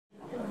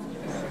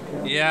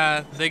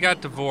Yeah, they got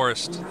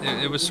divorced.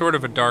 It was sort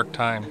of a dark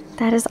time.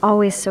 That is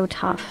always so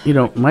tough. You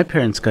know, my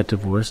parents got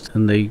divorced,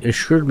 and they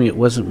assured me it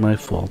wasn't my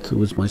fault. It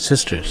was my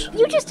sister's.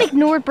 You just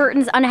ignored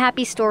Burton's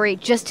unhappy story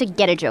just to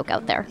get a joke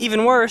out there.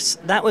 Even worse,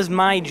 that was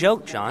my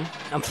joke, John.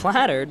 I'm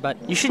flattered, but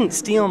you shouldn't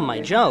steal my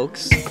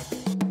jokes.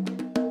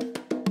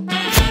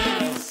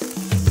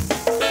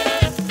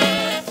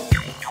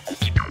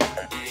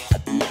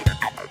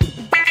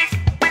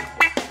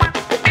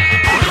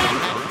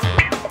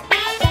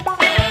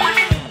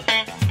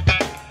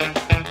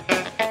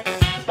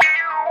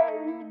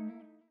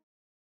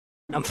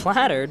 I'm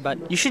flattered,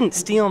 but you shouldn't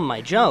steal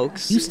my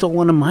jokes. You stole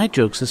one of my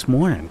jokes this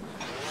morning.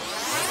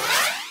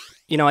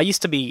 You know, I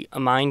used to be a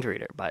mind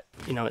reader, but,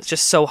 it's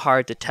just so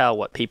hard to tell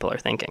what people are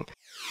thinking.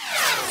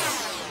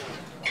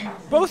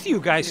 Both of you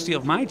guys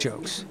steal my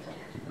jokes.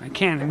 I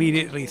can't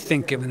immediately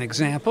think of an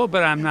example,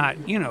 but I'm not,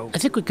 I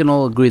think we can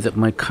all agree that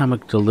my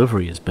comic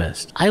delivery is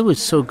best. I was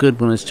so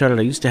good when I started,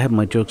 I used to have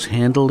my jokes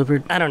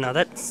hand-delivered. I don't know,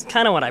 that's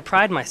kind of what I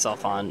pride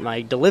myself on,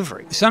 my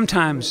delivery.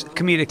 Sometimes,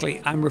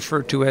 comedically, I'm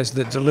referred to as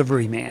the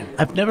delivery man.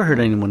 I've never heard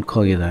anyone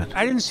call you that.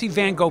 I didn't see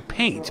Van Gogh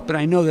paint, but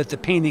I know that the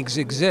paintings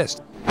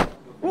exist.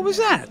 What was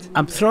that?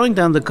 I'm throwing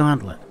down the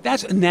gauntlet.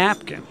 That's a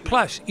napkin.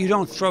 Plus, you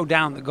don't throw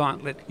down the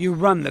gauntlet, you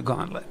run the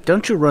gauntlet.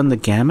 Don't you run the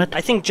gamut? I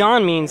think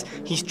John means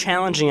he's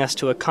challenging us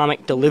to a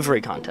comic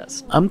delivery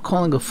contest. I'm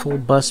calling a full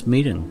bus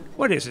meeting.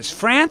 What is this,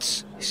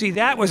 France? See,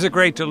 that was a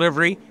great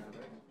delivery.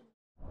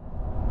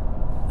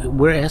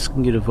 We're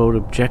asking you to vote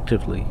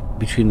objectively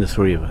between the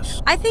three of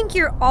us. I think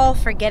you're all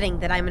forgetting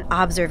that I'm an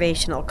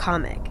observational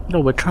comic.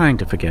 No, we're trying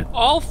to forget.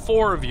 All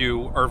four of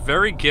you are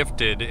very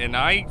gifted, and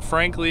I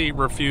frankly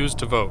refuse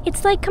to vote.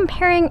 It's like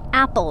comparing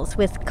apples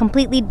with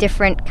completely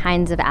different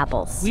kinds of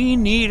apples. We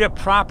need a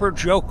proper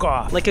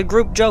joke-off. Like a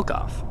group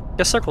joke-off.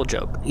 A circle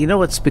joke. You know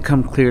what's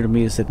become clear to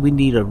me is that we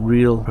need a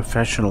real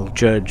professional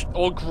judge.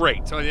 Oh,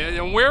 great.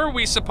 And where are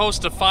we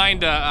supposed to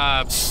find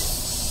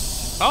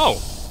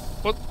Oh,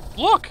 well,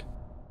 look.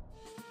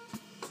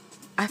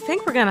 I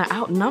think we're gonna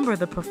outnumber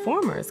the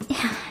performers.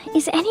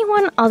 Is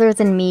anyone other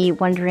than me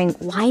wondering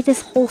why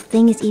this whole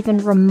thing is even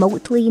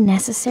remotely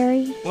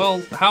necessary?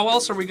 Well, how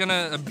else are we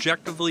gonna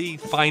objectively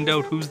find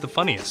out who's the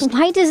funniest?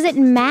 Why does it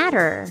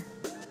matter?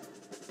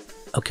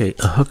 Okay,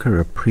 a hooker,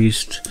 a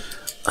priest.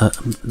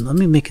 Let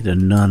me make it a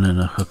nun and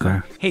a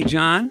hooker. Hey,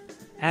 John,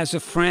 as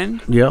a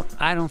friend, Yep.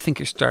 I don't think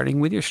you're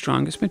starting with your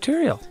strongest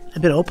material.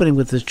 I've been opening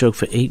with this joke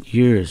for 8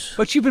 years.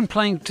 But you've been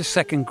playing to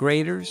second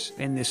graders,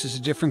 and this is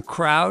a different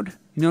crowd.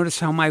 You notice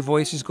how my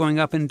voice is going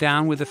up and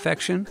down with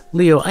affection?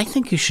 Leo, I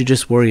think you should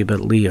just worry about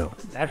Leo.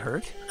 That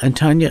hurt. And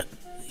Tanya,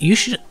 you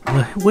should...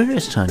 Where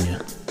is Tanya?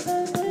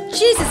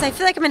 Jesus, I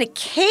feel like I'm in a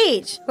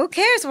cage. Who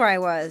cares where I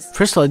was?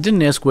 First of all, I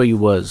didn't ask where you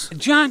was.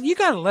 John, you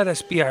gotta let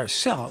us be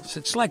ourselves.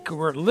 It's like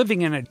we're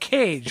living in a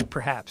cage,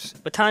 perhaps.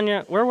 But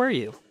Tanya, where were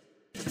you?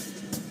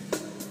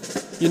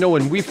 You know,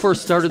 when we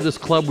first started this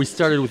club, we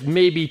started with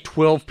maybe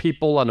 12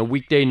 people on a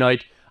weekday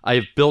night. I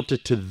have built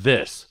it to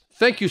this.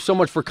 Thank you so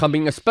much for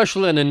coming,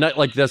 especially on a night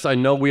like this. I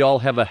know we all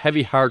have a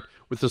heavy heart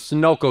with the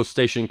Sunoco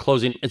station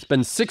closing. It's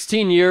been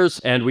 16 years,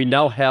 and we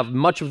now have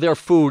much of their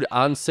food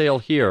on sale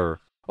here.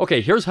 Okay,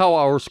 here's how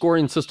our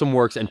scoring system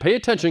works, and pay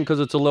attention because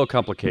it's a little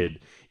complicated.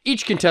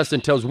 Each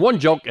contestant tells one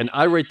joke, and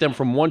I rate them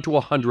from 1 to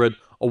 100.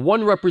 A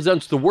 1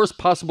 represents the worst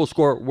possible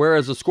score,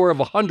 whereas a score of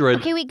 100...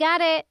 Okay, we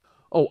got it.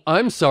 Oh,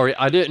 I'm sorry.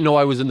 I didn't know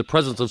I was in the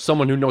presence of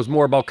someone who knows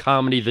more about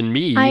comedy than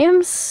me. I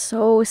am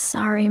so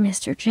sorry,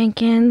 Mr.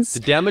 Jenkins. The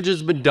damage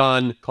has been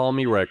done. Call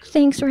me Rick.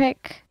 Thanks,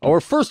 Rick.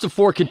 Our first of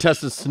 4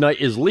 contestants tonight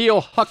is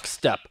Leo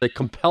Huckstep, a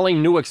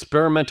compelling new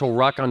experimental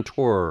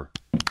raconteur.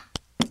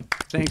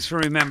 Thanks for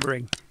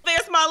remembering.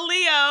 There's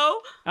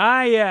my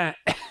Leo.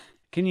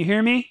 Can you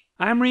hear me?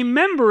 I'm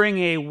remembering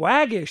a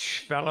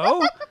waggish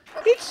fellow.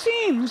 It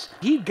seems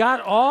he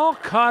got all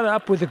caught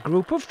up with a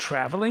group of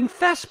traveling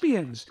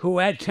thespians who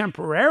had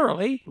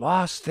temporarily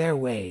lost their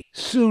way.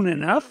 Soon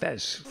enough,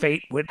 as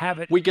fate would have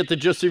it. We get the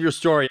gist of your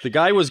story. The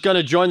guy was going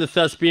to join the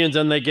thespians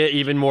and they get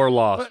even more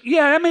lost.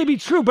 Yeah, that may be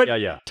true, but...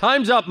 Yeah.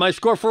 Time's up. My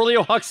score for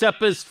Leo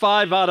Huckstep is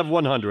 5 out of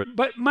 100.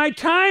 But my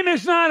time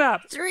is not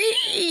up.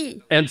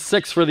 3. And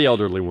 6 for the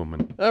elderly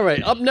woman. All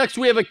right, up next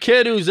we have a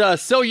kid who's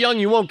so young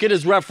you won't get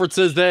his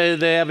references. They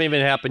haven't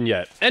even happened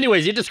yet.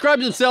 Anyways, he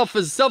describes himself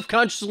as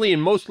self-consciously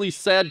and mostly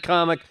sad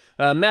comic,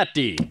 Matt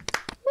D.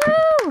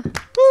 Woo!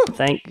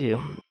 Thank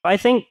you. I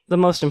think the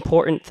most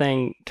important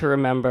thing to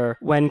remember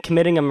when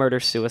committing a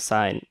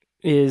murder-suicide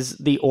is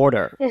the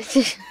order.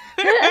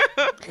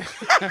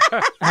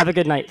 Have a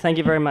good night. Thank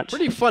you very much.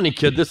 Pretty funny,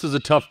 kid. This is a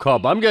tough call,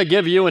 but I'm going to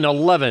give you an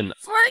 11.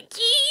 14.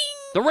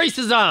 The race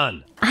is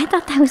on! I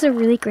thought that was a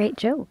really great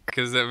joke.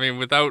 Because,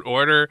 without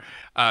order,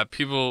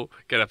 people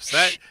get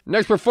upset.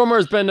 Next performer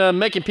has been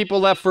making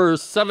people laugh for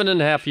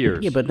 7.5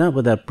 years. Yeah, but not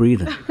without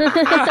breathing.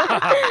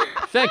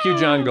 Thank you,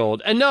 John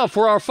Gold. And now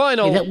for our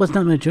final... Hey, that was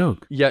not my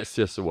joke. Yes,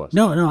 it was.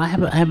 No, I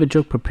have a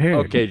joke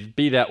prepared. Okay,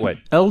 be that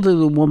way.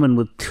 Elderly woman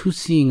with 2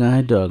 seeing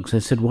eye dogs. I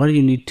said, why do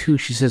you need 2?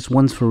 She says,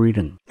 one's for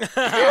reading.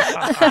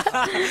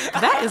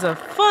 That is a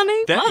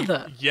funny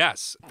mother.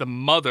 Yes, the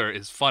mother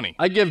is funny.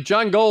 I give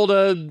John Gold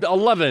a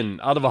 11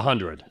 out of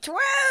 100. 12!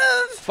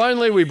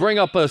 Finally, we bring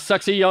up a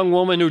sexy young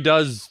woman who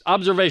does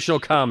observational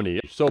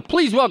comedy. So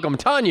please welcome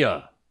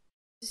Tanya.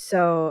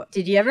 So,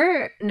 did you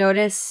ever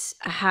notice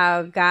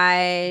how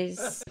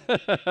guys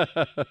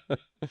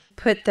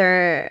put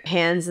their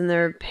hands in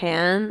their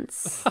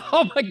pants?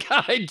 Oh my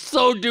God,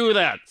 so do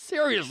that.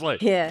 Seriously.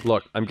 Yeah.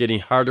 Look, I'm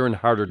getting harder and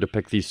harder to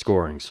pick these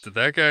scorings. Did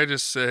that guy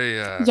just say,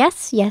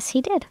 Yes,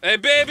 he did. Hey,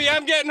 baby,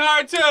 I'm getting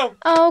hard too.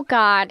 Oh,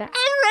 God. I'm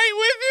right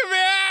with you,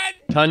 man.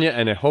 Tanya,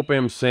 and I hope I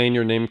am saying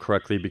your name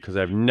correctly because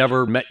I've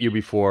never met you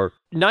before.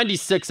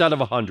 96 out of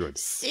 100.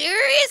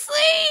 Seriously?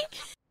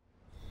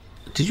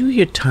 Did you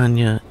hear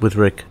Tanya with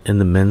Rick in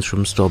the men's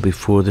room stall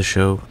before the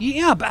show?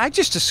 Yeah, but I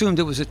just assumed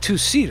it was a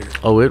 2-seater.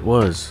 Oh, it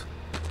was.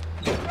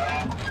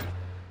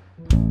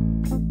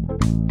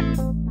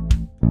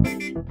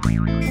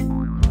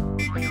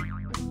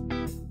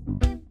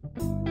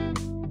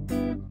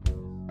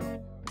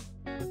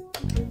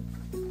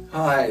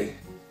 Hi,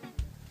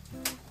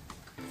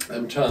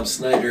 I'm Tom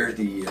Snyder,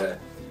 the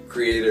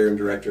creator and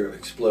director of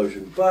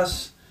Explosion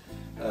Bus,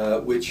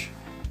 which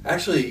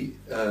actually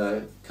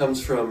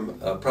comes from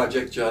a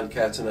project John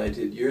Katz and I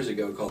did years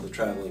ago called the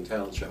Traveling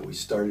Talent Show. We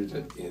started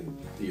it in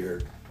the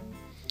year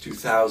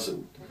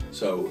 2000,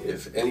 so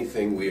if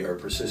anything, we are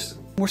persistent.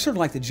 We're sort of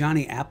like the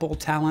Johnny Apple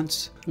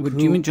talents. Do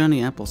you mean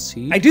Johnny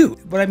Appleseed? I do,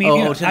 but I mean,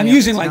 you know, Johnny I'm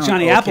using Apple like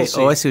talent. Johnny Okay.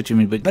 Appleseed. Oh, I see what you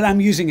mean, But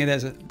I'm using it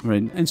as a...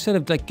 Right. Instead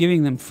of like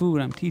giving them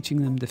food, I'm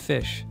teaching them to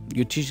fish.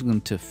 You're teaching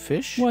them to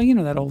fish? Well, you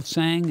know that old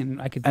saying,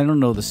 and I don't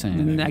know the saying.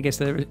 And I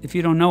guess if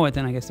you don't know it,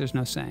 then I guess there's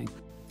no saying.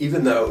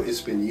 Even though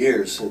it's been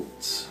years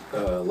since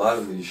a lot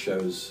of these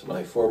shows,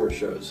 my former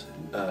shows,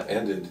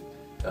 ended,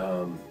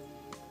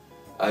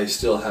 I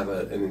still have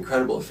an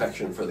incredible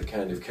affection for the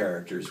kind of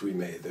characters we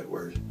made that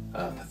were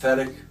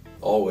pathetic,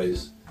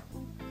 always,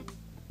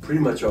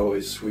 pretty much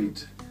always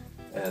sweet,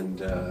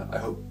 and I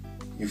hope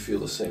you feel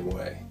the same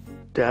way.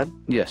 Dad?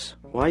 Yes.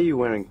 Why are you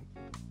wearing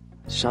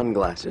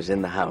sunglasses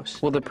in the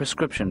house? Well, they're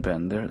prescription,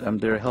 Ben.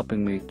 They're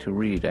helping me to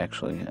read,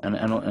 actually,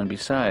 and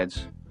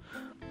besides,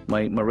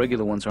 my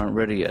regular ones aren't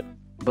ready yet.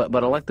 But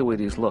I like the way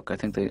these look. I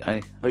think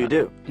they. Oh, you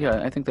do?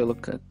 Yeah, I think they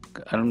look.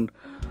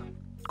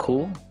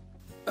 Cool.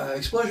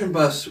 Explosion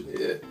Bus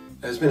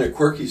has been a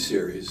quirky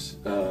series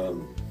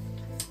and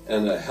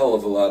a hell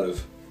of a lot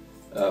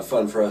of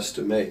fun for us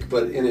to make,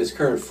 but in its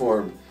current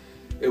form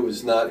it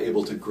was not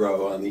able to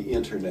grow on the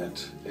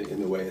internet in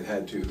the way it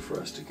had to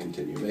for us to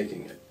continue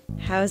making it.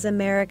 How's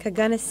America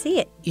gonna see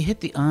it? You hit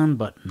the on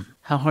button.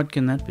 How hard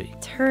can that be?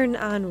 Turn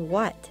on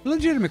what?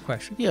 Legitimate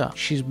question. Yeah,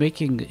 she's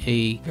making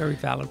a very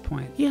valid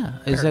point. Yeah,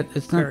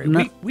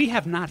 We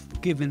have not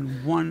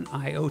given one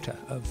iota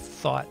of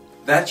thought.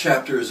 That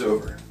chapter is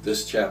over,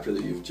 this chapter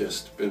that you've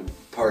just been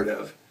part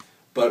of,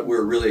 but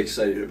we're really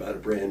excited about a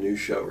brand new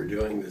show we're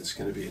doing that's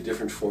going to be a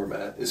different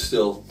format. It's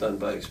still done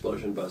by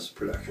Explosion Bus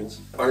Productions.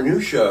 Our new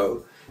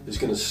show is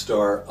going to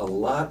star a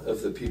lot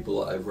of the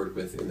people I've worked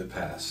with in the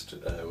past.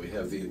 We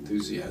have the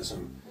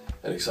enthusiasm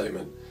and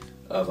excitement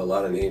of a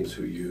lot of names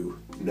who you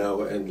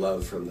know and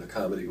love from the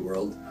comedy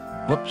world.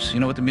 Whoops, you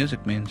know what the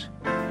music means.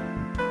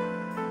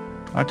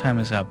 Our time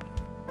is up.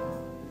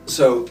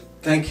 So,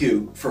 thank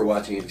you for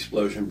watching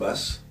Explosion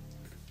Bus,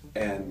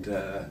 and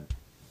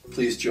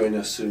please join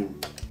us soon.